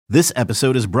This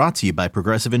episode is brought to you by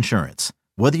Progressive Insurance.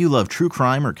 Whether you love true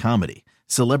crime or comedy,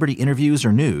 celebrity interviews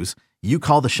or news, you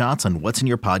call the shots on what's in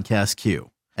your podcast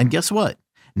queue. And guess what?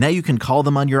 Now you can call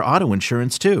them on your auto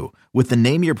insurance too with the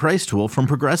Name Your Price tool from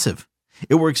Progressive.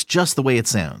 It works just the way it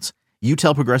sounds. You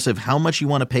tell Progressive how much you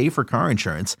want to pay for car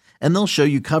insurance, and they'll show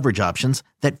you coverage options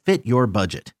that fit your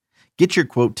budget. Get your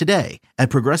quote today at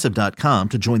Progressive.com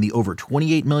to join the over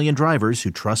 28 million drivers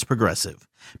who trust Progressive.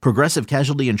 Progressive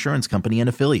Casualty Insurance Company and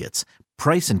Affiliates.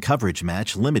 Price and coverage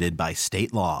match limited by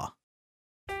state law.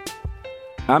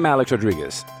 I'm Alex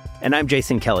Rodriguez. And I'm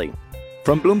Jason Kelly.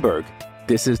 From Bloomberg,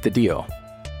 this is The Deal.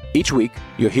 Each week,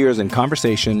 you'll hear us in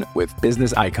conversation with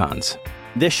business icons.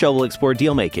 This show will explore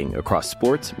deal-making across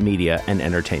sports, media, and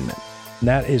entertainment.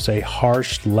 That is a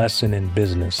harsh lesson in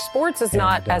business. Sports is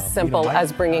not as simple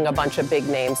as bringing a bunch of big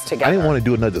names together. I didn't want to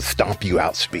do another stomp you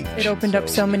out speech. It opened up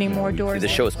so many more doors. The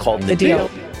show is called The Deal.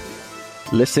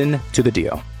 Listen to The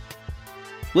Deal.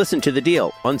 Listen to The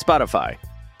Deal on Spotify.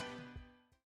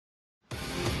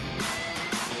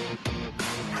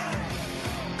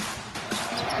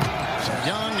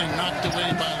 Young and knocked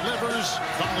away by Livers.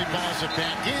 Volleyballs it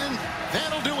back in.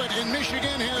 That'll do it. And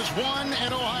Michigan has won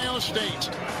at Ohio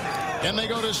State. And they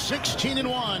go to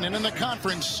 16-1 and in the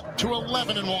conference to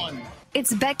 11-1.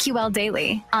 It's BetQL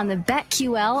Daily on the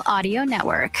BetQL Audio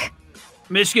Network.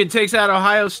 Michigan takes out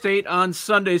Ohio State on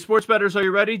Sunday. Sports bettors, are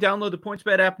you ready? Download the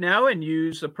PointsBet app now and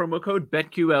use the promo code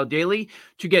BetQLDaily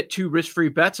to get 2 risk-free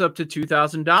bets up to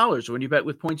 $2,000. When you bet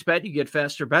with PointsBet, you get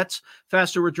faster bets,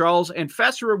 faster withdrawals, and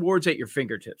faster rewards at your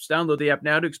fingertips. Download the app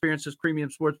now to experience this premium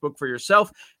sportsbook for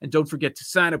yourself. And don't forget to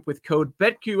sign up with code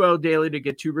BetQLDaily to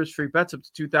get 2 risk-free bets up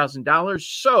to $2,000.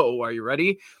 So, are you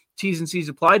ready? T's and C's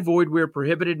applied. Void where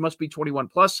prohibited. Must be 21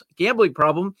 plus. Gambling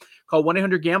problem? Call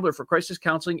 1-800-GAMBLER for crisis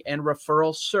counseling and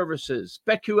referral services.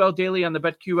 BetQL Daily on the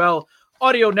BetQL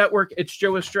Audio Network. It's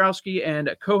Joe Ostrowski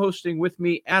and co-hosting with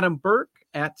me, Adam Burke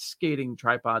at Skating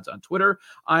Tripods on Twitter.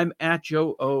 I'm at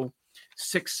Joe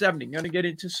O670. I'm going to get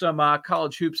into some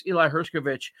college hoops. Eli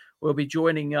Hershkovich will be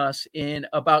joining us in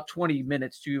about 20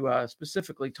 minutes to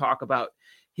specifically talk about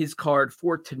his card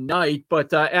for tonight.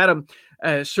 But Adam,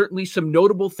 certainly some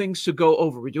notable things to go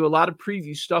over. We do a lot of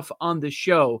preview stuff on the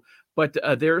show, but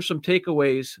there are some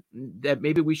takeaways that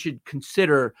maybe we should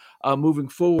consider moving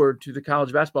forward to the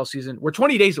college basketball season. We're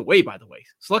 20 days away, by the way.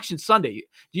 Selection Sunday.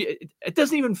 It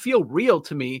doesn't even feel real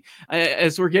to me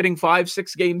as we're getting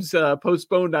 5-6 games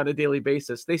postponed on a daily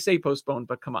basis. They say postponed,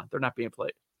 but come on, they're not being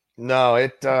played. No,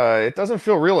 it doesn't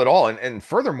feel real at all. And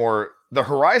furthermore, the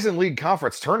Horizon League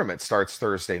Conference Tournament starts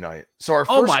Thursday night. So our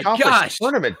first conference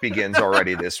tournament begins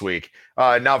already this week.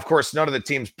 Now, of course, none of the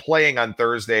teams playing on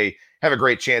Thursday have a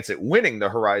great chance at winning the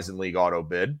Horizon League auto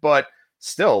bid, but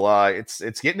still, it's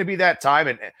getting to be that time.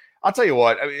 And I'll tell you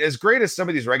what, I mean, as great as some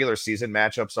of these regular season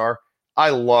matchups are,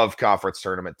 I love conference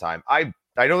tournament time. I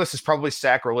know this is probably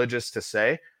sacrilegious to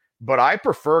say, but I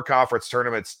prefer conference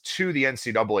tournaments to the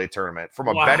NCAA tournament from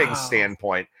a betting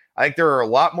standpoint. I think there are a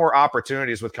lot more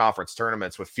opportunities with conference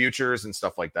tournaments with futures and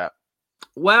stuff like that.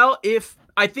 Well,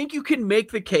 I think you can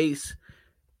make the case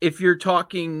if you're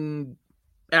talking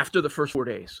after the first 4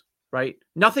 days, right?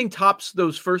 Nothing tops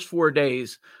those first 4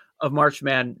 days of March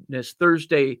Madness,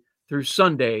 Thursday through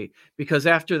Sunday, because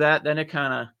after that, then it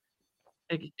kind of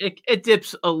it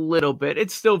dips a little bit.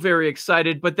 It's still very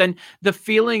excited, but then the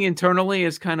feeling internally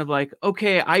is kind of like,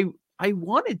 okay, I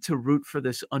wanted to root for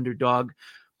this underdog,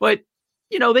 but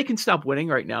they can stop winning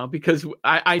right now because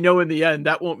I know in the end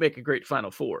that won't make a great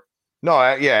Final Four.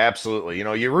 No, yeah, absolutely.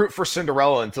 You root for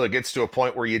Cinderella until it gets to a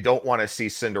point where you don't want to see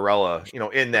Cinderella,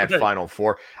 in that Final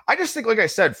Four. I just think, like I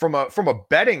said, from a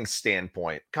betting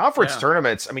standpoint, conference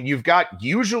tournaments, I mean, you've got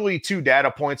usually 2 data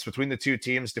points between the 2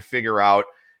 teams to figure out.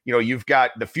 You've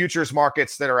got the futures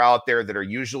markets that are out there that are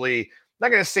usually, not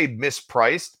going to say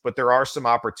mispriced, but there are some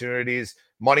opportunities,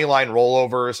 money line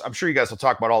rollovers. I'm sure you guys will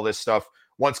talk about all this stuff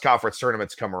once conference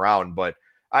tournaments come around. But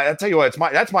I'll tell you what,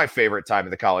 that's my favorite time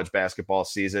of the college basketball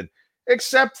season,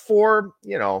 except for,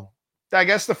 I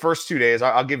guess the first 2 days.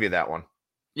 I'll give you that one.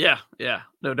 Yeah,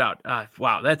 no doubt.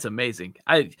 Wow, that's amazing.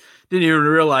 I didn't even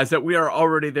realize that we are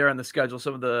already there on the schedule.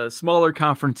 Some of the smaller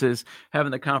conferences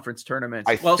having the conference tournaments.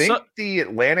 I think the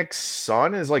Atlantic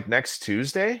Sun is like next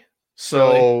Tuesday.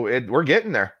 So really? We're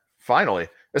getting there, finally.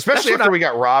 Especially after we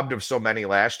got robbed of so many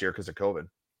last year because of COVID.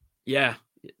 Yeah,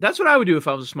 that's what I would do if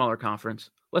I was a smaller conference.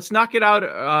 Let's knock it out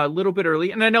a little bit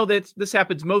early. And I know that this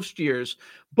happens most years,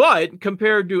 but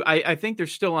compared to, I think they're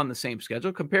still on the same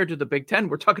schedule. Compared to the Big Ten,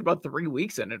 we're talking about 3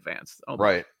 weeks in advance. Oh,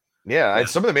 right. Yeah.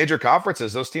 Some of the major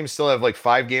conferences, those teams still have like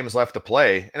 5 games left to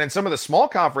play. And in some of the small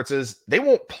conferences, they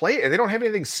won't play. They don't have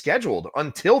anything scheduled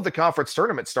until the conference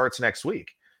tournament starts next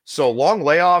week. So long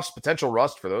layoffs, potential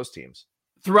rust for those teams.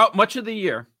 Throughout much of the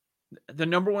year, the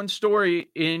number one story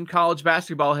in college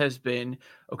basketball has been,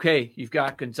 okay, you've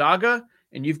got Gonzaga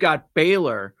and you've got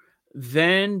Baylor.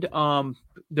 Then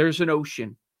there's an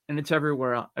ocean, and it's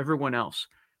everyone else.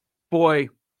 Boy,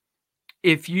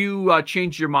 if you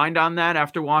change your mind on that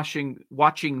after watching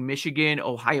Michigan,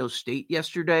 Ohio State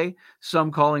yesterday, some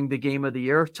calling the game of the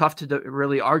year, tough to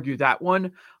really argue that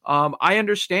one. I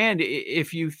understand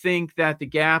if you think that the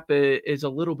gap is a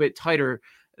little bit tighter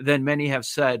than many have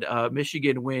said.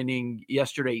 Michigan winning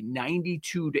yesterday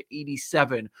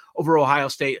 92-87 over Ohio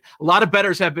State. A lot of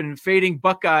bettors have been fading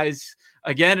Buckeyes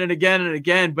again and again and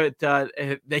again, but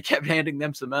they kept handing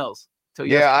them some L's.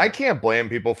 Yeah, I can't blame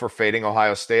people for fading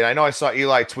Ohio State. I know I saw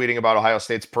Eli tweeting about Ohio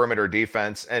State's perimeter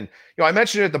defense. And, I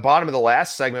mentioned it at the bottom of the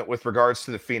last segment with regards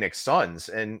to the Phoenix Suns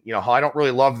and, how I don't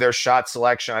really love their shot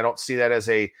selection. I don't see that as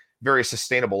a very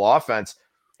sustainable offense.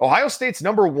 Ohio State's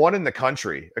number one in the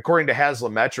country, according to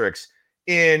Haslametrics,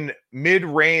 in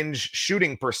mid-range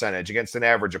shooting percentage against an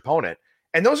average opponent.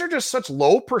 And those are just such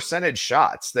low percentage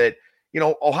shots that,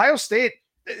 Ohio State,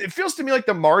 it feels to me like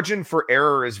the margin for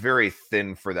error is very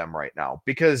thin for them right now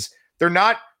because they're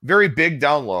not very big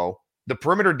down low. The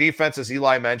perimeter defense, as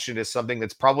Eli mentioned, is something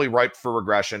that's probably ripe for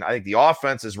regression. I think the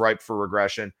offense is ripe for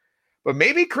regression, but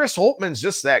maybe Chris Holtman's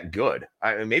just that good.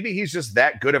 Maybe he's just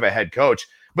that good of a head coach.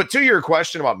 But to your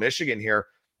question about Michigan here,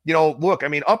 look,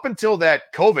 up until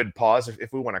that COVID pause,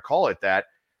 if we want to call it that,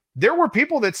 there were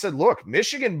people that said, look,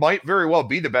 Michigan might very well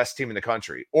be the best team in the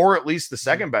country, or at least the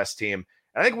second best team.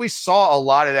 And I think we saw a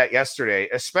lot of that yesterday,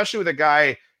 especially with a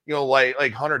guy,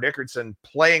 like Hunter Dickinson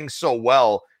playing so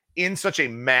well in such a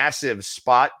massive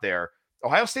spot there.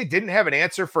 Ohio State didn't have an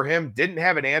answer for him, didn't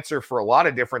have an answer for a lot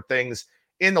of different things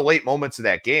in the late moments of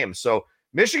that game. So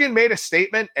Michigan made a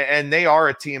statement, and they are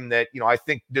a team that, I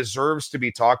think deserves to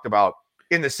be talked about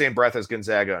in the same breath as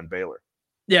Gonzaga and Baylor.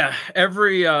 Yeah,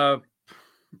 every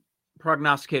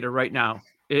prognosticator right now,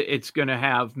 it's going to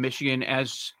have Michigan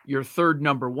as your third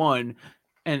number one.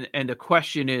 And the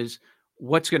question is,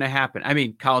 what's going to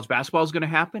happen? College basketball is going to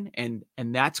happen, and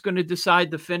that's going to decide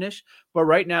the finish. But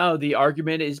right now, the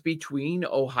argument is between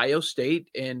Ohio State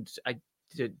and,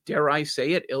 dare I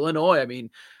say it, Illinois.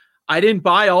 I didn't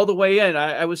buy all the way in.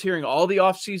 I was hearing all the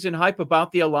offseason hype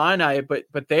about the Illini,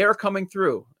 but they are coming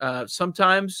through.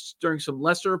 Sometimes during some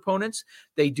lesser opponents,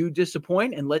 they do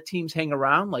disappoint and let teams hang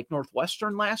around like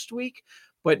Northwestern last week.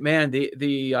 But man,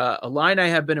 the Illini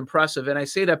have been impressive, and I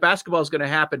say that basketball is going to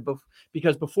happen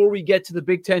because before we get to the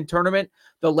Big Ten tournament,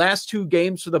 the last two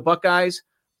games for the Buckeyes,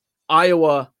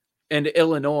 Iowa and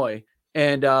Illinois,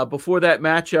 and before that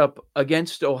matchup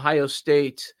against Ohio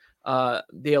State, the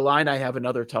Illini have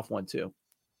another tough one too.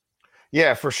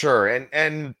 Yeah, for sure,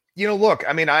 and look,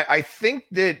 I think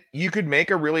that you could make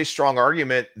a really strong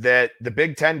argument that the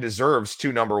Big Ten deserves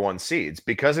two number one seeds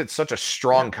because it's such a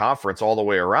strong conference all the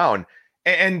way around.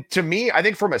 And to me, I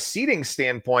think from a seeding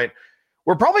standpoint,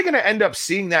 we're probably going to end up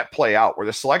seeing that play out where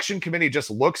the selection committee just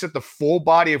looks at the full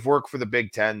body of work for the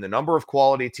Big Ten, the number of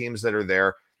quality teams that are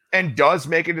there, and does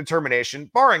make a determination,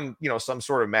 barring, some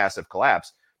sort of massive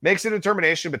collapse, makes a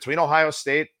determination between Ohio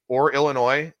State or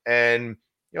Illinois. And,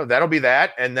 that'll be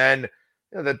that. And then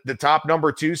the top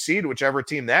number two seed, whichever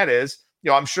team that is,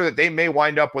 I'm sure that they may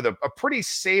wind up with a pretty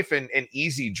safe and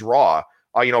easy draw,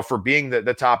 for being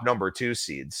the top number two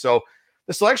seed. So,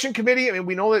 the selection committee,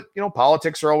 we know that,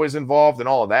 politics are always involved and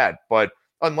all of that, but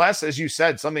unless, as you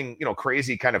said, something,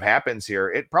 crazy kind of happens here,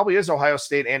 it probably is Ohio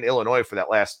State and Illinois for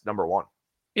that last number one.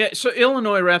 Yeah. So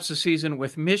Illinois wraps the season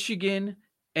with Michigan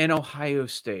and Ohio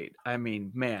State.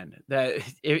 Man, that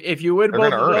if you win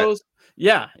both of those,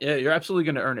 yeah, you're absolutely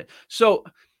going to earn it. So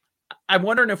I'm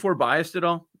wondering if we're biased at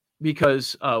all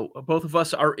because both of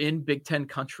us are in Big Ten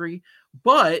country,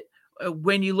 but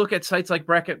when you look at sites like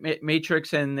Bracket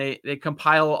Matrix and they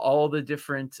compile all the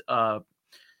different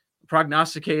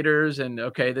prognosticators and,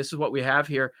 okay, this is what we have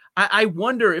here. I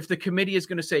wonder if the committee is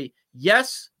going to say,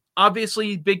 yes,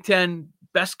 obviously Big Ten,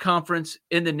 best conference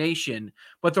in the nation,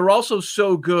 but they're also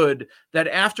so good that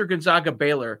after Gonzaga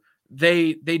Baylor,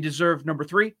 they deserve number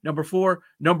 3, number 4,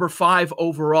 number 5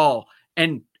 overall.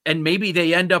 And maybe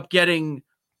they end up getting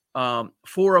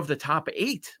 4 of the top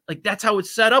 8. Like that's how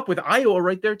it's set up with Iowa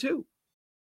right there too.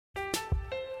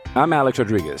 I'm Alex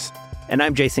Rodriguez. And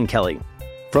I'm Jason Kelly.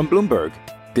 From Bloomberg,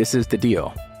 this is The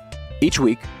Deal. Each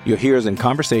week, you'll hear us in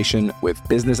conversation with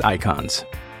business icons.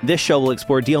 This show will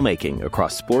explore deal-making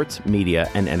across sports,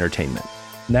 media, and entertainment.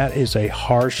 That is a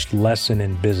harsh lesson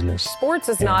in business. Sports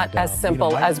is not as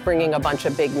simple as bringing a bunch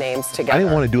of big names together. I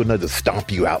didn't want to do another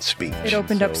stomp you out speech. It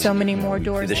opened up so many more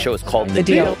doors. The show is called The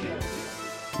Deal.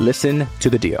 Listen to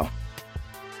The Deal.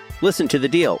 Listen to The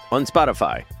Deal on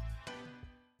Spotify.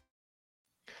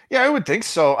 Yeah, I would think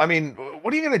so. I mean,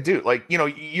 what are you going to do? Like,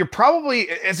 you're probably,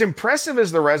 as impressive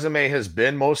as the resume has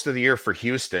been most of the year for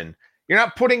Houston, you're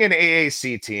not putting an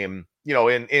AAC team,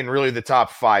 in really the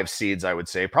top 5 seeds, I would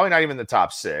say. Probably not even the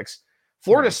top 6.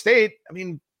 Florida State, I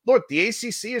mean, look, the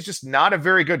ACC is just not a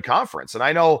very good conference. And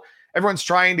I know everyone's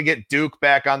trying to get Duke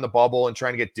back on the bubble and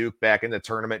trying to get Duke back in the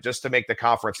tournament just to make the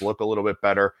conference look a little bit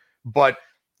better. But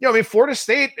Florida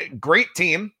State, great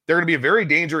team. They're going to be a very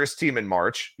dangerous team in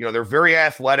March. They're very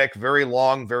athletic, very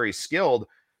long, very skilled.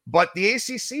 But the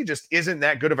ACC just isn't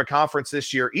that good of a conference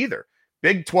this year either.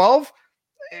 Big 12,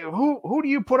 who do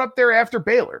you put up there after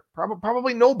Baylor?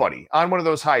 Probably nobody on one of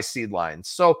those high seed lines.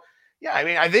 So, yeah, I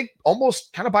mean, I think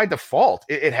almost kind of by default,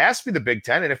 it has to be the Big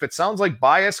Ten. And if it sounds like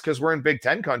bias because we're in Big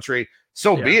Ten country,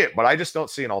 so be it. But I just don't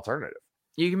see an alternative.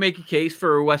 You can make a case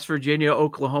for West Virginia,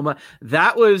 Oklahoma.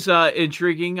 That was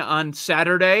intriguing on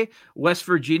Saturday. West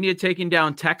Virginia taking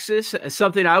down Texas,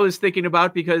 something I was thinking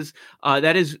about because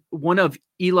that is one of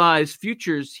Eli's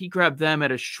futures. He grabbed them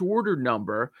at a shorter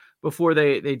number before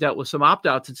they dealt with some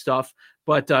opt-outs and stuff.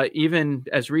 But even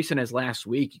as recent as last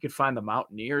week, you could find the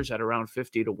Mountaineers at around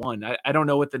 50-1. I don't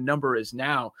know what the number is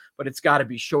now, but it's got to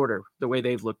be shorter the way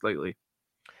they've looked lately.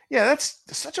 Yeah, that's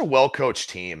such a well-coached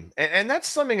team. And that's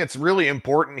something that's really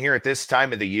important here at this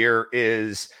time of the year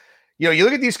is, you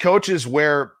look at these coaches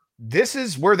where this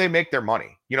is where they make their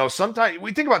money. Sometimes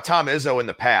we think about Tom Izzo in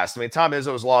the past. I mean, Tom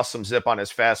Izzo's lost some zip on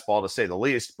his fastball to say the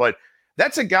least, but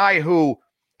that's a guy who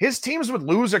his teams would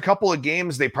lose a couple of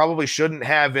games they probably shouldn't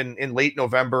have in late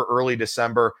November, early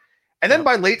December. And then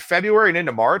by late February and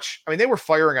into March, I mean, they were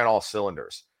firing on all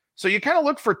cylinders. So you kind of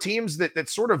look for teams that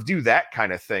sort of do that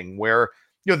kind of thing where,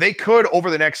 they could, over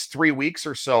the next 3 weeks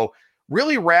or so,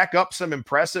 really rack up some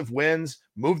impressive wins,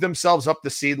 move themselves up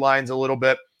the seed lines a little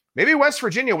bit. Maybe West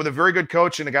Virginia, with a very good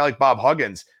coach and a guy like Bob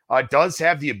Huggins, does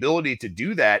have the ability to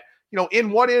do that, in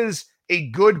what is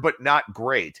a good but not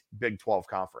great Big 12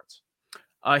 conference.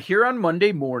 Here on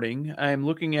Monday morning, I'm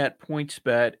looking at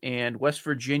PointsBet, and West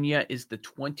Virginia is the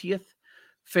 20th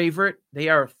favorite. They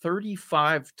are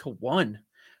 35-1.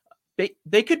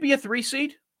 They could be a 3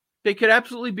 seed. They could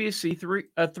absolutely be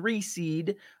a 3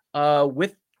 seed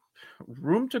with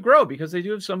room to grow because they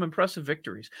do have some impressive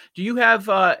victories. Do you have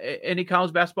any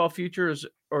college basketball futures,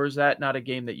 or is that not a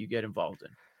game that you get involved in?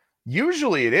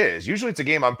 Usually it is. Usually it's a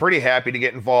game I'm pretty happy to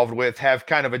get involved with, have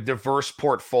kind of a diverse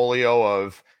portfolio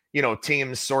of,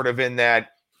 teams sort of in that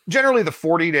generally the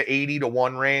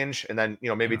 40-80-1 range. And then,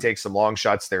 maybe take some long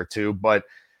shots there too. But,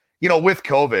 with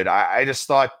COVID, I just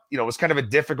thought, it was kind of a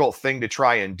difficult thing to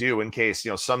try and do in case,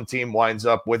 some team winds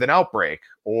up with an outbreak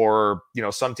or,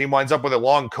 some team winds up with a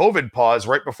long COVID pause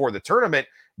right before the tournament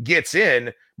gets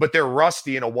in, but they're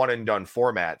rusty in a one and done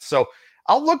format. So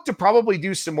I'll look to probably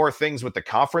do some more things with the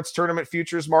conference tournament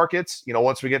futures markets,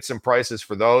 once we get some prices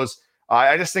for those.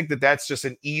 I just think that that's just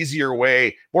an easier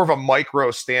way, more of a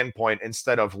micro standpoint,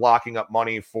 instead of locking up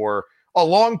money for a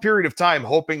long period of time,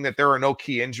 hoping that there are no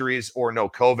key injuries or no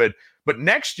COVID. But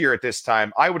next year at this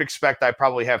time, I would expect I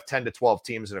probably have 10 to 12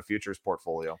 teams in a futures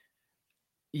portfolio.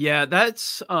 Yeah,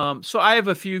 that's so I have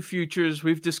a few futures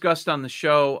we've discussed on the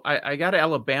show. I got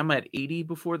Alabama at 80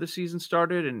 before the season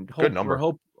started, and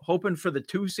we're hoping for the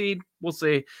 2 seed. We'll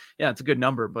see. Yeah, it's a good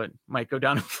number, but might go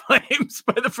down in flames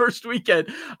by the first weekend.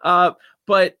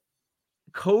 But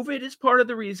COVID is part of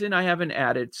the reason I haven't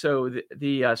added. So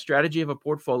the strategy of a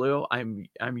portfolio, I'm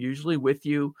usually with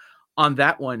you on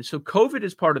that one. So COVID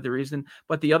is part of the reason,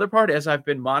 but the other part, as I've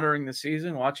been monitoring the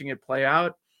season, watching it play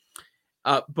out,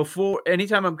 before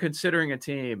anytime I'm considering a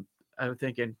team, I'm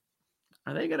thinking,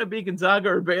 are they going to be Gonzaga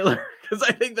or Baylor? Because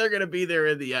I think they're going to be there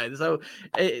in the end. So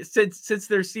since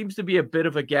there seems to be a bit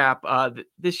of a gap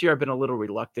this year, I've been a little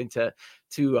reluctant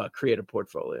to create a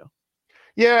portfolio.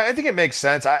 Yeah, I think it makes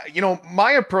sense.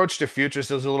 My approach to futures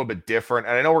is a little bit different.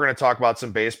 And I know we're going to talk about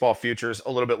some baseball futures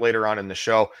a little bit later on in the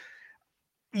show.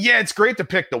 Yeah, it's great to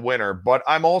pick the winner, but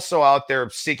I'm also out there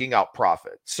seeking out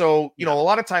profit. So, a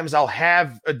lot of times I'll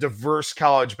have a diverse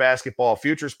college basketball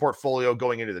futures portfolio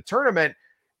going into the tournament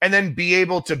and then be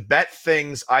able to bet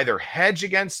things, either hedge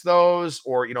against those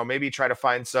or, maybe try to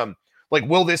find some, like,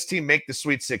 will this team make the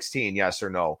Sweet 16? Yes or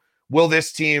no? Will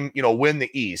this team, win the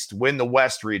East, win the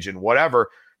West region, whatever,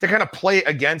 to kind of play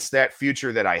against that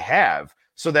future that I have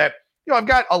so that, I've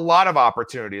got a lot of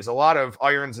opportunities, a lot of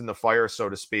irons in the fire, so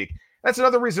to speak. That's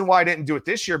another reason why I didn't do it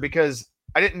this year, because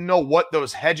I didn't know what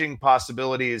those hedging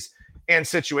possibilities and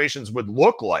situations would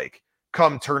look like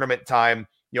come tournament time.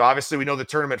 Obviously we know the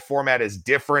tournament format is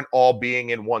different, all being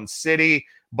in one city,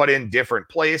 but in different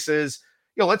places.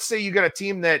 Let's say you got a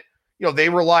team that, they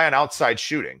rely on outside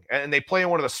shooting, and they play in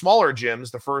one of the smaller gyms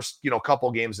the first,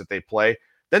 couple games that they play.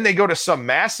 Then they go to some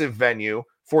massive venue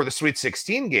for the Sweet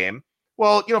 16 game.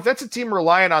 Well, if that's a team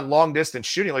relying on long distance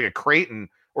shooting like a Creighton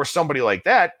or somebody like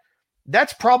that,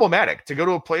 that's problematic to go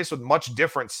to a place with much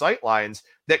different sight lines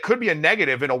that could be a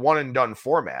negative in a one and done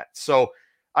format. So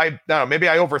I don't know, maybe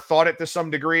I overthought it to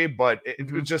some degree, but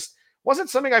it just wasn't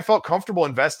something I felt comfortable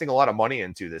investing a lot of money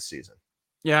into this season.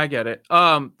 Yeah, I get it.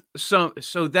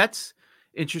 So that's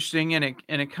interesting, and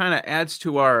it kind of adds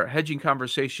to our hedging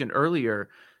conversation earlier.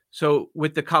 So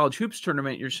with the college hoops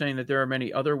tournament, you're saying that there are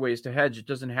many other ways to hedge. It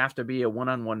doesn't have to be a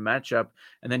one-on-one matchup,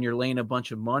 and then you're laying a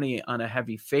bunch of money on a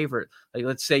heavy favorite. Like,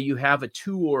 let's say you have a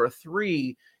 2 or a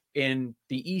 3 in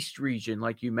the East region,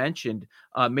 like you mentioned.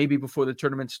 Maybe before the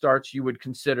tournament starts, you would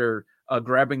consider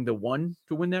grabbing the 1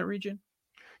 to win that region.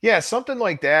 Yeah, something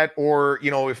like that. Or,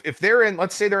 if they're in,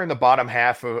 let's say they're in the bottom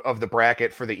half of the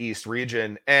bracket for the East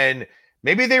region, and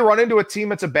maybe they run into a team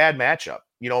that's a bad matchup.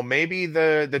 Maybe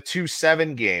the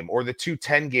 2-7 game or the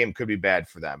 2-10 game could be bad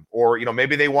for them. Or,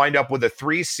 maybe they wind up with a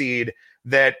 3 seed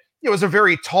that, is a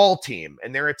very tall team,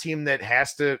 and they're a team that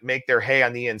has to make their hay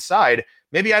on the inside.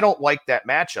 Maybe I don't like that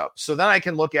matchup. So then I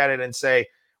can look at it and say,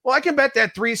 well, I can bet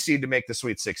that 3 seed to make the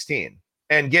Sweet 16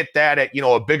 and get that at,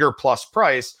 a bigger plus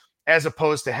price, as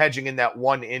opposed to hedging in that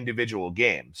one individual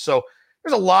game. So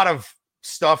there's a lot of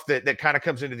stuff that kind of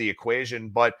comes into the equation,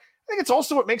 but I think it's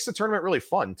also what makes the tournament really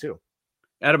fun too.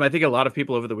 Adam, I think a lot of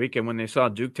people over the weekend, when they saw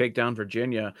Duke take down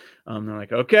Virginia, they're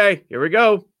like, okay, here we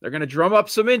go. They're going to drum up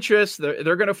some interest.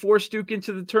 They're going to force Duke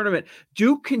into the tournament.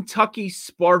 Duke, Kentucky,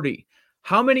 Sparty.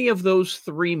 How many of those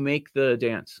 3 make the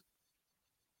dance?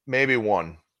 Maybe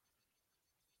 1.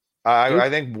 I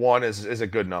think 1 is a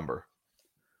good number.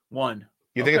 1.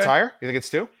 You think it's higher? You think it's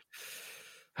 2?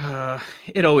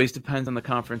 It always depends on the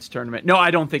conference tournament. No, I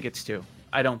don't think it's 2.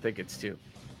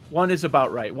 1 is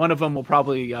about right. One of them will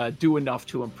probably do enough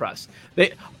to impress.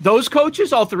 Those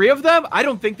coaches, all 3 of them, I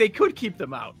don't think they could keep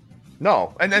them out.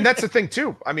 No, and that's the thing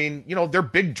too. I mean, they're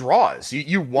big draws.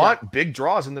 You want big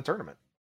draws in the tournament.